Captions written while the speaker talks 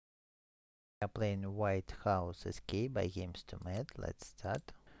are playing White House Escape by Games2Mad. Let's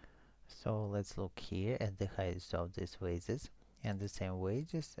start. So let's look here at the heights of these vases, and the same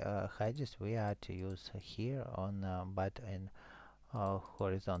wages heights we are to use here on but in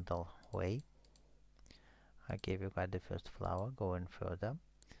horizontal way. Okay, we got the first flower. Going further.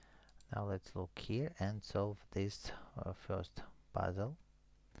 Now let's look here and solve this first puzzle.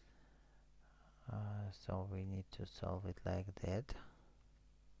 So we need to solve it like that.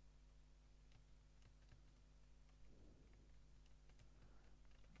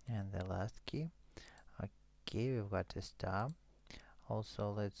 And the last key. Okay, we've got a star.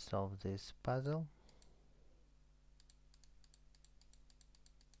 Also, let's solve this puzzle.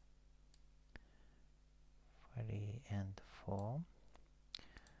 3 and 4.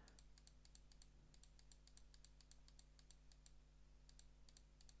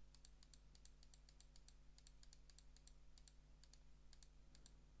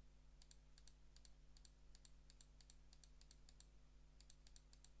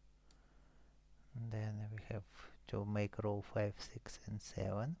 And then we have to make row 5, 6 and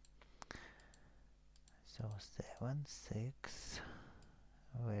 7. So 7, 6,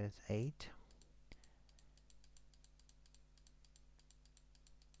 where's 8?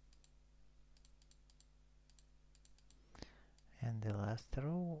 And the last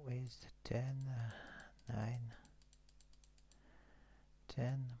row is 10, 9,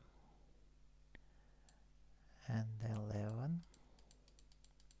 10 and 11.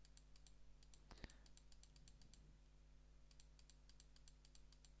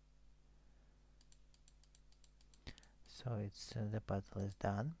 So it's the puzzle is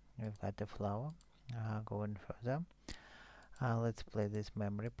done. We've got the flower. Going further, let's play this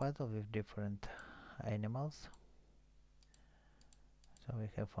memory puzzle with different animals. So we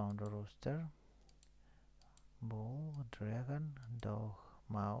have found a rooster, bull, dragon, dog,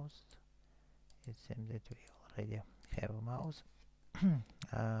 mouse. It seems that we already have a mouse.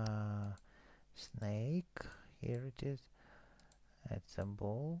 Snake, here it is. It's a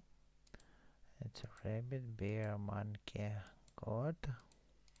bull. It's a rabbit, bear, monkey, goat,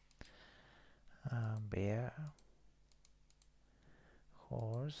 bear,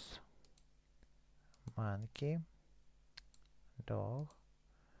 horse, monkey, dog,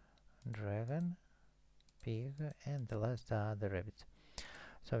 dragon, pig, and the last are the rabbits.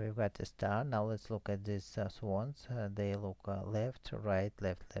 So we've got a star. Now let's look at these swans. They look left, right,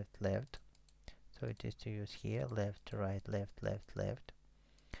 left, left, left. So it is to use here left, right, left, left, left.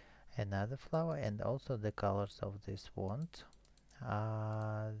 Another flower, and also the colors of these swans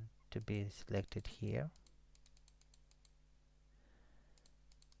are to be selected here.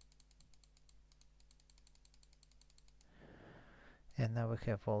 And now we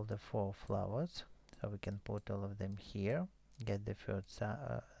have all the 4 flowers, so we can put all of them here, get the first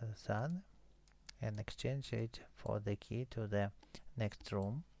sun, and exchange it for the key to the next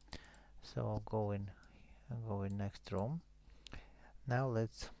room. So go in next room. Now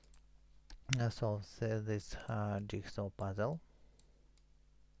let's solve this jigsaw puzzle.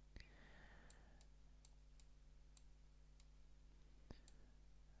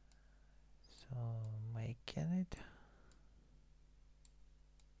 So making it.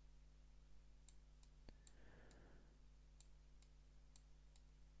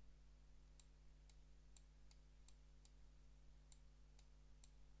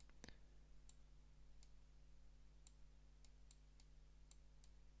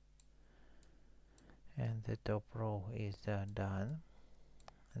 And the top row is done.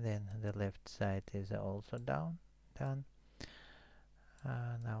 Then the left side is also done.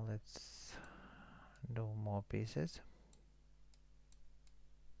 Now let's do more pieces.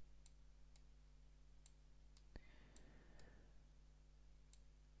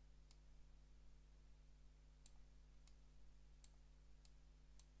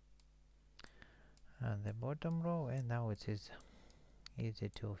 And the bottom row, and now it is easy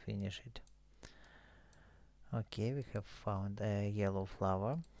to finish it. Okay, we have found a yellow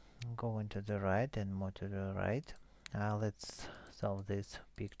flower. Going to the right and more to the right. Let's solve this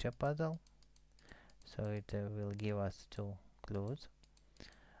picture puzzle. So it will give us 2 clues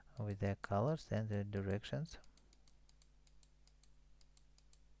with the colors and the directions.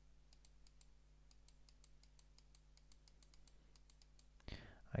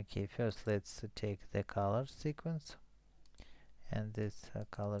 Okay, first let's take the color sequence, and this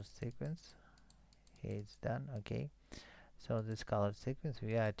color sequence here it's done. Okay, so this color sequence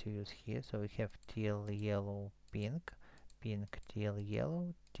we are to use here. So we have teal, yellow, pink, pink, teal,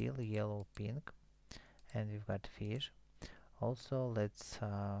 yellow, pink, and we've got fish. Also let's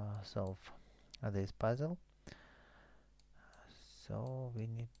solve this puzzle. So we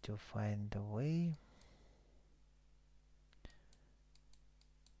need to find a way.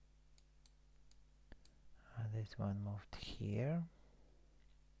 This one moved here.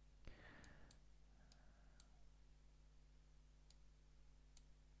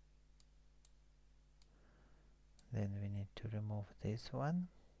 Then we need to remove this one.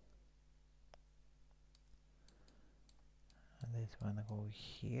 And this one go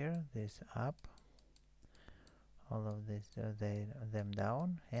here, this up. All of this them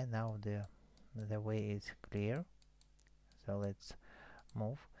down, and now the way is clear. So let's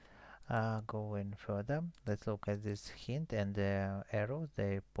move. Going further, let's look at this hint and the arrows.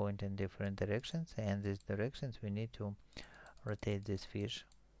 They point in different directions, and these directions we need to rotate this fish.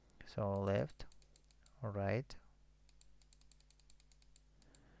 So left, right.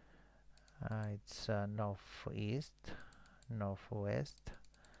 It's northeast, northwest.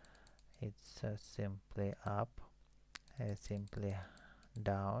 It's simply up, simply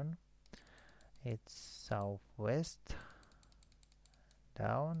down. It's southwest,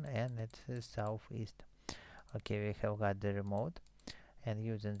 down, and it's southeast. Okay, we have got the remote, and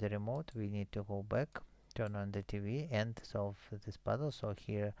using the remote we need to go back, turn on the TV, and solve this puzzle. So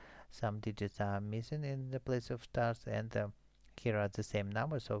here some digits are missing in the place of stars, and here are the same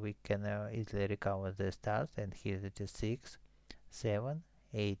numbers, so we can easily recover the stars. And here it is 6, 7,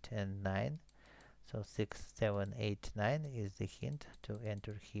 8, and 9. So 6, 7, 8, 9 is the hint to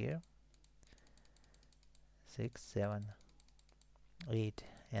enter here. 6, 7, 8,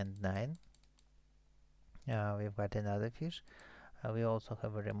 and 9. We've got another fish. We also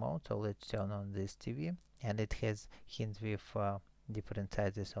have a remote, so let's turn on this TV, and it has hints with different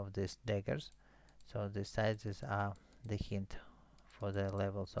sizes of these daggers. So the sizes are the hint for the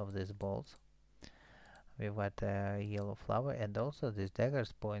levels of these balls. We've got a yellow flower, and also these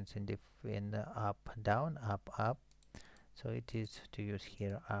daggers points in up, down, up, up. So it is to use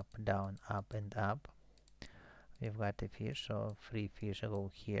here up, down, up, and up. We've got a fish, so 3 fish go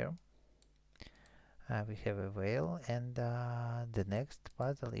here. We have a whale, and the next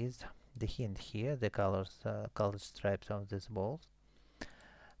puzzle is the hint here, the colors, colored stripes of these balls.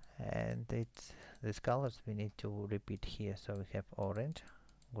 And these colors we need to repeat here. So we have orange,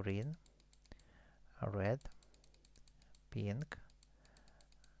 green, red, pink,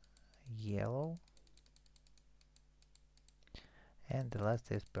 yellow, and the last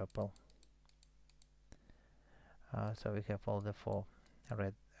is purple. So we have all the 4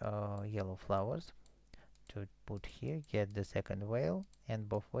 red, yellow flowers to put here, get the second whale, and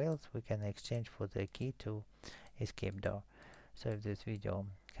both whales we can exchange for the key to escape door. So if this video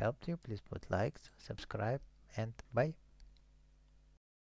helped you, please put likes, subscribe, and bye.